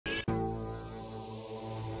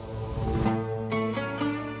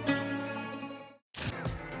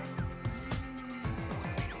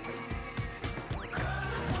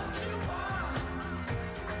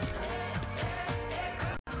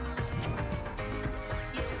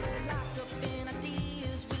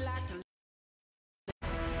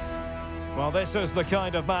Well, this is the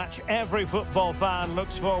kind of match every football fan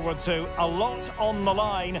looks forward to. A lot on the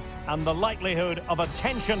line and the likelihood of a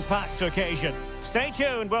tension-packed occasion. Stay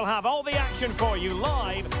tuned, we'll have all the action for you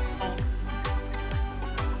live on...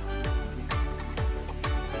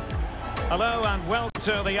 Hello and welcome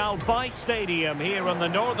to the Al Bayt Stadium here in the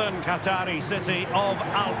northern Qatari city of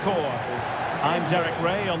Al Khor. I'm Derek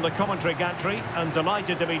Ray on the commentary gantry and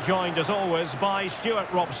delighted to be joined as always by Stuart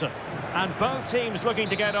Robson. And both teams looking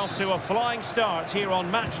to get off to a flying start here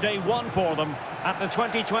on match day 1 for them at the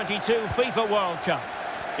 2022 FIFA World Cup.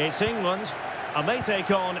 It's England and they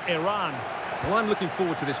take on Iran. Well, I'm looking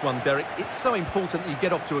forward to this one, Derek. It's so important that you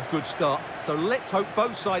get off to a good start. So let's hope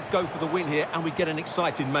both sides go for the win here and we get an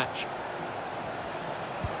exciting match.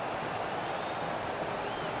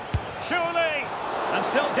 Surely! And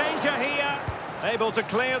still danger here. Able to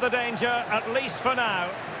clear the danger, at least for now.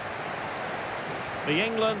 The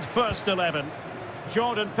England first 11.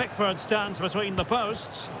 Jordan Pickford stands between the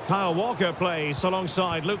posts. Kyle Walker plays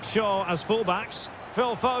alongside Luke Shaw as fullbacks.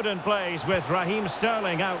 Phil Foden plays with Raheem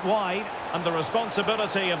Sterling out wide. And the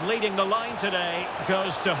responsibility of leading the line today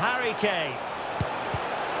goes to Harry Kane.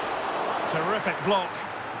 Terrific block.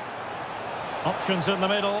 Options in the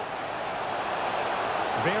middle.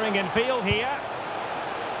 Veering in field here.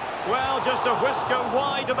 Well, just a whisker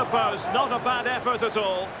wide of the post. Not a bad effort at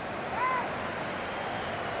all.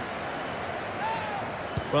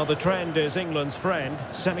 Well, the trend is England's friend.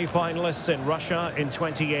 Semi-finalists in Russia in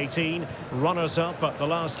 2018. Runners-up at the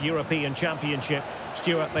last European Championship.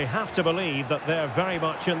 Stuart, they have to believe that they're very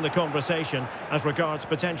much in the conversation as regards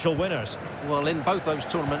potential winners. Well, in both those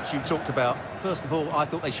tournaments you talked about, first of all, I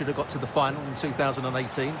thought they should have got to the final in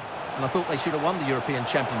 2018. And I thought they should have won the European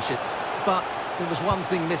Championships. But there was one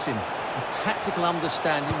thing missing, a tactical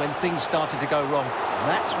understanding when things started to go wrong.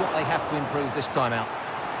 That's what they have to improve this time out.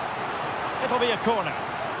 It'll be a corner.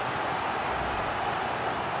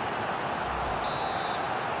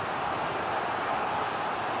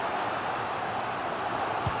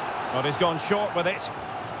 Well, he's gone short with it.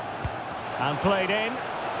 And played in.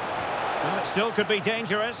 Well, it still could be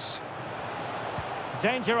dangerous.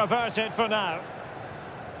 Danger averted for now.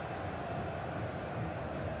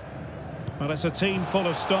 Well, it's a team full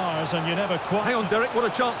of stars and you never quite... Hang on, Derek, what a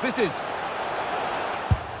chance this is.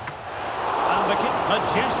 And the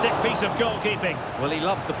majestic piece of goalkeeping. Well, he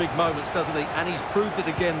loves the big moments, doesn't he? And he's proved it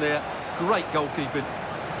again there. Great goalkeeping.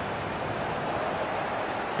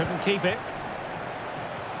 Couldn't keep it.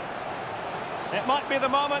 It might be the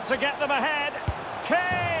moment to get them ahead.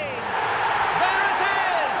 Kane! There it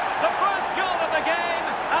is! The first goal of the game,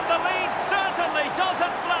 and the lead certainly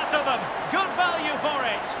doesn't flatter them. Good value for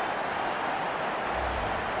it.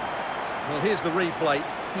 Well, here's the replay.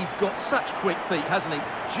 He's got such quick feet, hasn't he?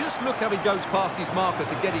 Just look how he goes past his marker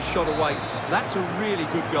to get his shot away. That's a really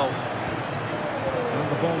good goal. And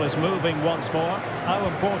the ball is moving once more. How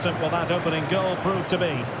important will that opening goal prove to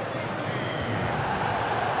be?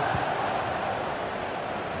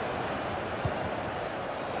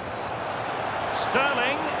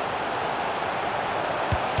 Sterling.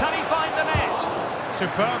 Can he find the net?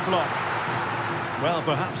 Superb block. Well,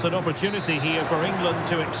 perhaps an opportunity here for England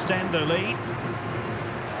to extend their lead.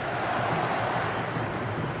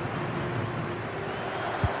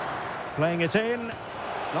 Playing it in.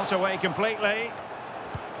 Not away completely.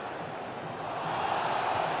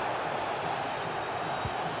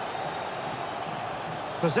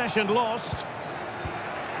 Possession lost.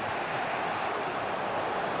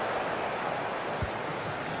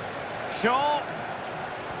 Shaw.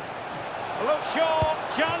 Luke Shaw.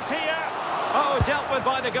 Chance here. Oh, dealt with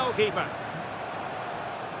by the goalkeeper.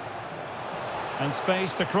 And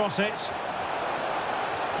space to cross it.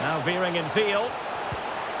 Now veering in field.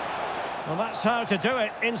 Well, that's how to do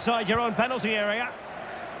it inside your own penalty area.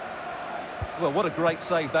 Well, what a great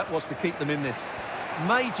save that was to keep them in this.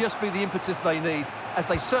 May just be the impetus they need, as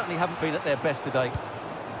they certainly haven't been at their best today.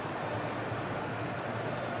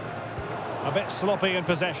 A bit sloppy in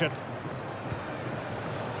possession.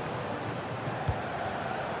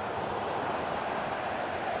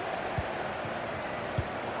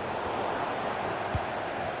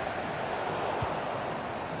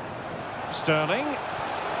 Sterling.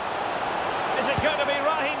 Is it going to be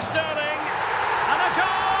Raheem Sterling? And a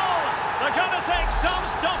goal! They're going to take some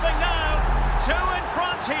stopping now. 2 in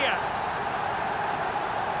front here.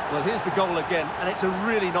 Well, here's the goal again, and it's a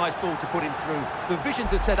really nice ball to put him through. The vision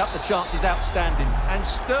to set up the chance is outstanding, and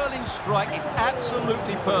Sterling's strike is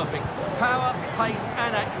absolutely perfect. Power, pace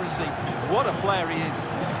and accuracy. What a player he is.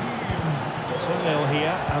 2-0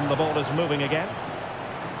 here, and the ball is moving again.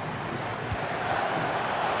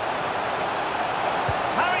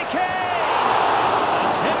 Harry Kane!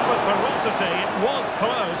 And hit with ferocity. ferocity. It was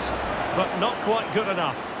close, but not quite good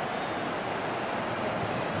enough.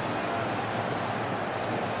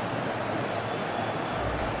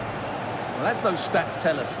 Well, as those stats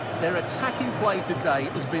tell us, their attacking play today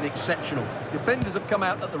has been exceptional. Defenders have come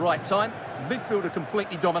out at the right time, midfielder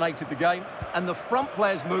completely dominated the game, and the front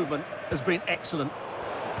player's movement has been excellent.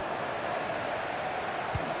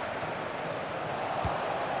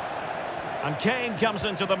 And Kane comes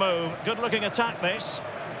into the move. Good-looking attack, this.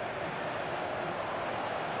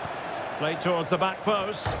 Played towards the back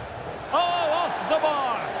post. Oh, off the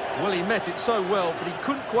bar! Well, he met it so well, but he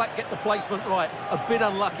couldn't quite get the placement right. A bit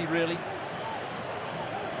unlucky, really.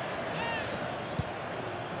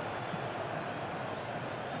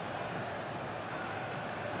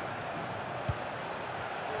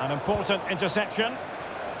 An important interception.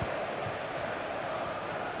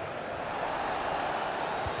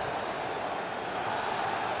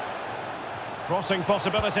 Crossing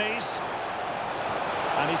possibilities.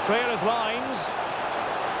 And he's clear as lines.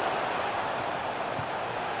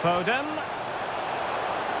 Foden.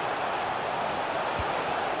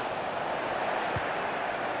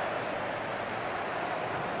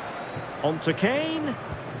 On to Kane.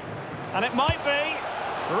 And it might be.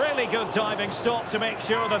 Really good diving stop to make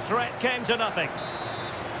sure the threat came to nothing.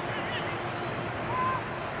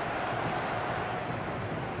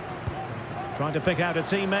 Trying to pick out a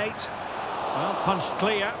teammate. Well, punched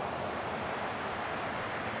clear.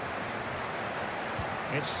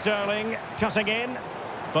 It's Sterling cutting in,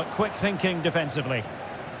 but quick thinking defensively.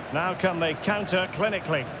 Now can they counter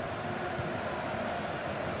clinically?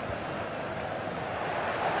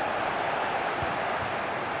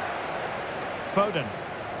 Foden.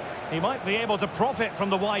 He might be able to profit from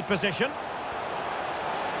the wide position.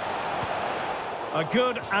 A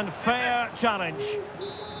good and fair challenge.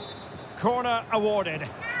 Corner awarded.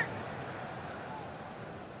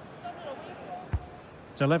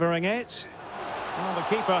 Delivering it. Well,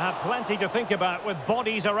 the keeper had plenty to think about with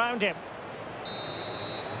bodies around him.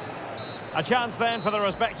 A chance then for the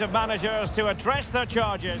respective managers to address their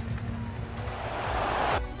charges.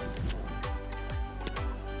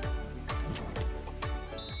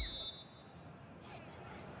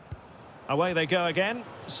 Away they go again.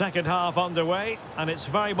 Second half underway, and it's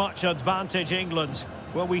very much advantage England.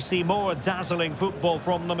 Will we see more dazzling football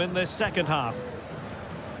from them in this second half?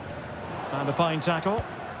 And a fine tackle.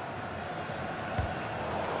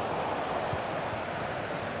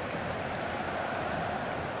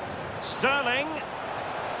 Sterling.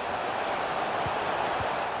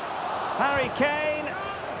 Harry Kane.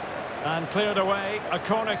 And cleared away. A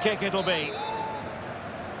corner kick it'll be.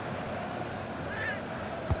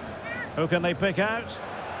 Who can they pick out?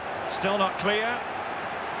 Still not clear.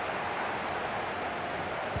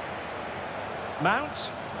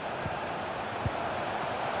 Mount.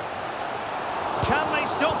 Can they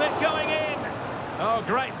stop it going in? Oh,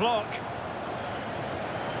 great block.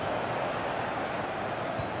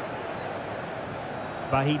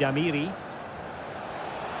 Vahid Amiri.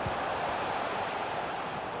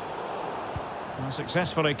 Well,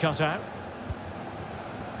 successfully cut out.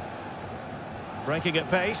 Breaking at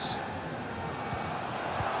pace.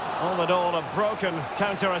 All in all, a broken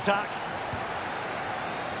counter-attack.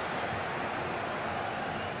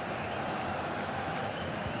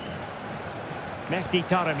 Mehdi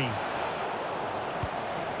Taremi.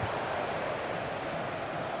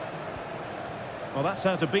 Well, that's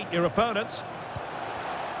how to beat your opponent.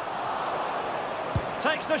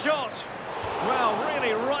 Takes the shot. Well,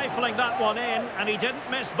 really rifling that one in, and he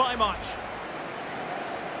didn't miss by much.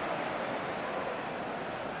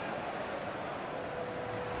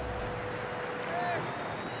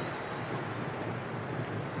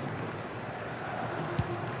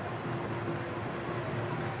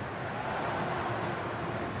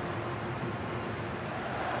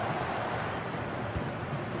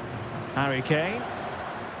 Harry Kane.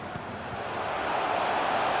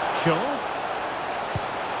 Shaw.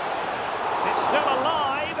 It's still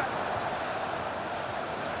alive.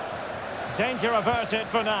 Danger averted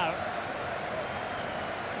for now.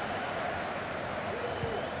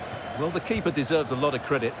 Well, the keeper deserves a lot of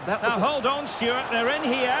credit. That was now hold on, Stuart. They're in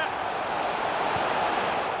here.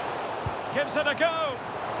 Gives it a go.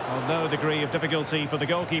 Well, no degree of difficulty for the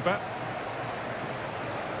goalkeeper.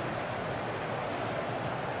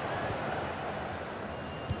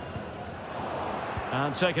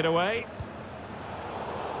 And take it away.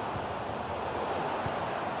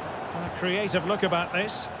 A creative look about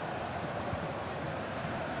this.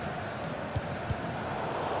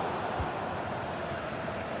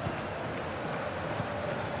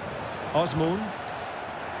 Osmoon.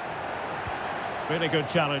 Really good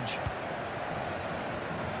challenge.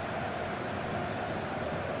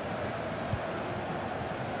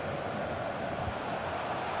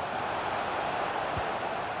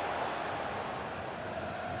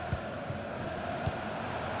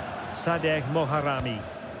 Sadegh Moharami.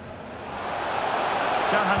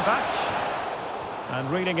 Jahanbakhsh. And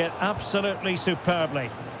reading it absolutely superbly.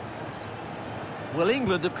 Well,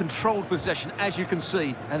 England have controlled possession, as you can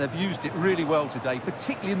see, and have used it really well today,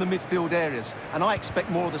 particularly in the midfield areas. And I expect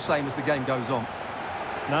more of the same as the game goes on.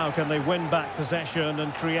 Now can they win back possession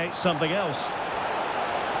and create something else?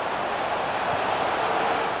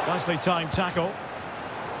 Nicely timed tackle.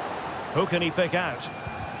 Who can he pick out?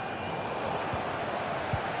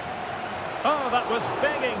 Oh, that was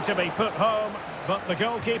begging to be put home, but the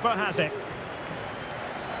goalkeeper has it.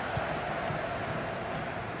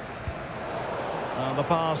 And the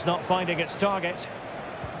pass not finding its target.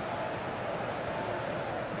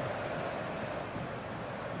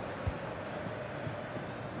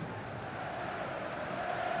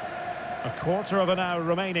 A quarter of an hour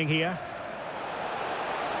remaining here.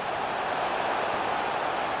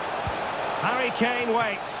 Harry Kane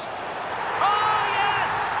waits. Oh, yes!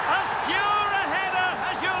 As pure a header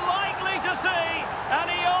as you're likely to see. And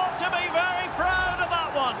he ought to be very proud of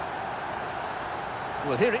that one.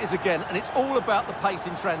 Well, here it is again, and it's all about the pace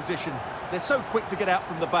in transition. They're so quick to get out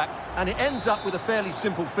from the back, and it ends up with a fairly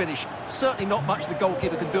simple finish. Certainly not much the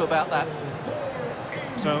goalkeeper can do about that.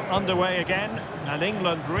 So underway again, and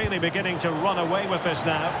England really beginning to run away with this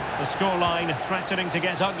now. The scoreline threatening to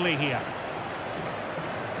get ugly here.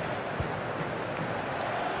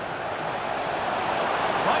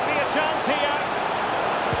 Might be a chance here.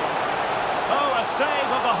 Oh, a save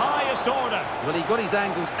of the highest order. Well, he got his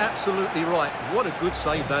angles absolutely right. What a good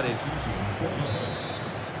save that is.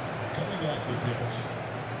 Coming off the pitch,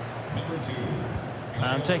 number 2.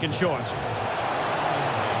 And taken short.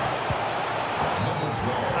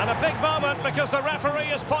 And a big moment because the referee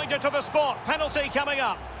has pointed to the spot. Penalty coming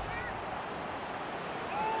up.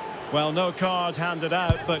 Well, no card handed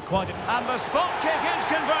out, but quite... And the spot kick is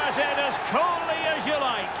converted as coolly as you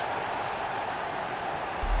like.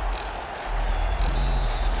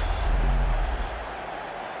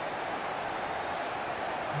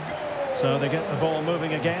 So they get the ball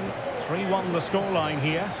moving again. 3-1 the scoreline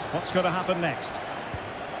here. What's going to happen next?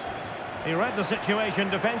 He read the situation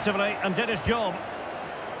defensively and did his job.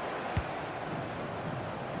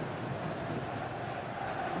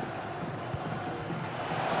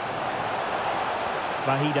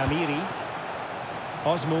 Vahid Amiri.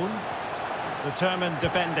 Osmoon. Determined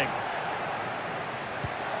defending.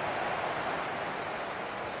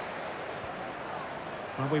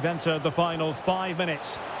 Well, we've entered the final 5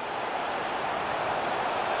 minutes.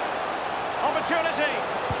 Opportunity!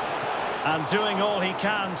 And doing all he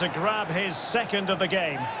can to grab his second of the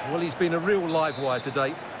game. Well, he's been a real live wire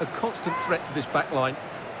today. A constant threat to this back line.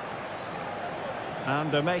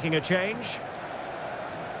 And they're making a change.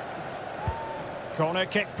 Corner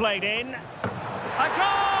kick played in. A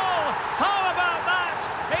goal! How about that?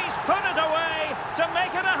 He's put it away to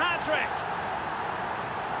make it a hat-trick.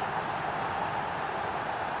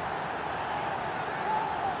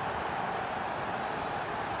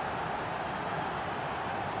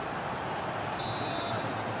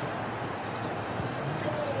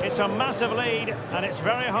 It's a massive lead, and it's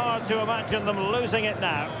very hard to imagine them losing it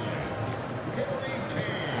now.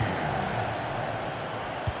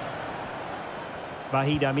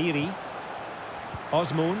 Vahid Amiri.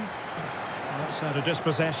 Osmoon. That's how to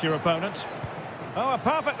dispossess your opponent. Oh, a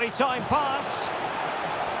perfectly timed pass.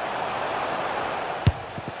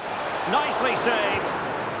 Nicely saved.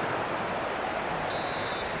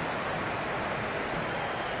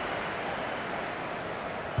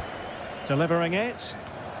 Delivering it.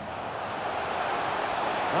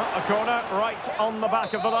 Oh, a corner right on the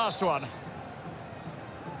back of the last one.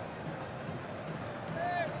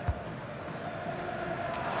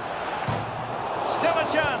 Still a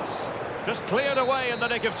chance. Just cleared away in the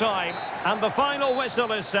nick of time. And the final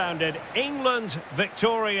whistle is sounded. England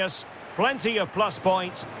victorious. Plenty of plus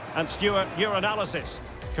points. And Stuart, your analysis.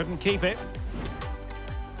 Couldn't keep it.